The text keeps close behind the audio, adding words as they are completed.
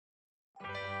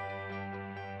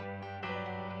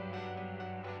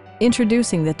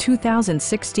Introducing the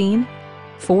 2016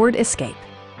 Ford Escape.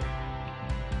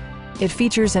 It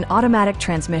features an automatic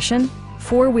transmission,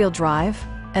 four-wheel drive,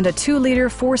 and a 2-liter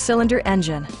 4-cylinder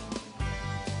engine.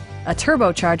 A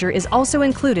turbocharger is also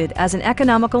included as an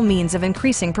economical means of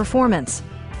increasing performance.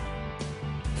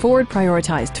 Ford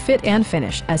prioritized fit and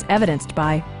finish as evidenced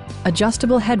by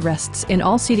adjustable headrests in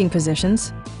all seating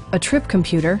positions, a trip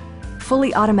computer,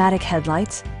 fully automatic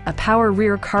headlights, a power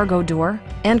rear cargo door,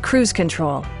 and cruise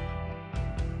control.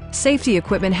 Safety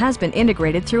equipment has been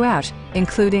integrated throughout,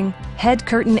 including head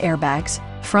curtain airbags,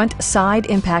 front side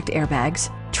impact airbags,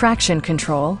 traction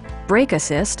control, brake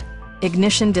assist,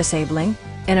 ignition disabling,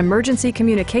 an emergency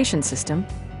communication system,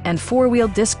 and 4-wheel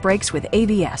disc brakes with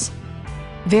ABS.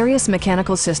 Various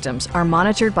mechanical systems are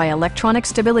monitored by electronic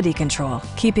stability control,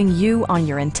 keeping you on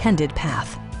your intended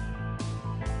path.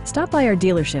 Stop by our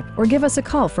dealership or give us a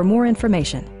call for more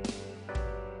information.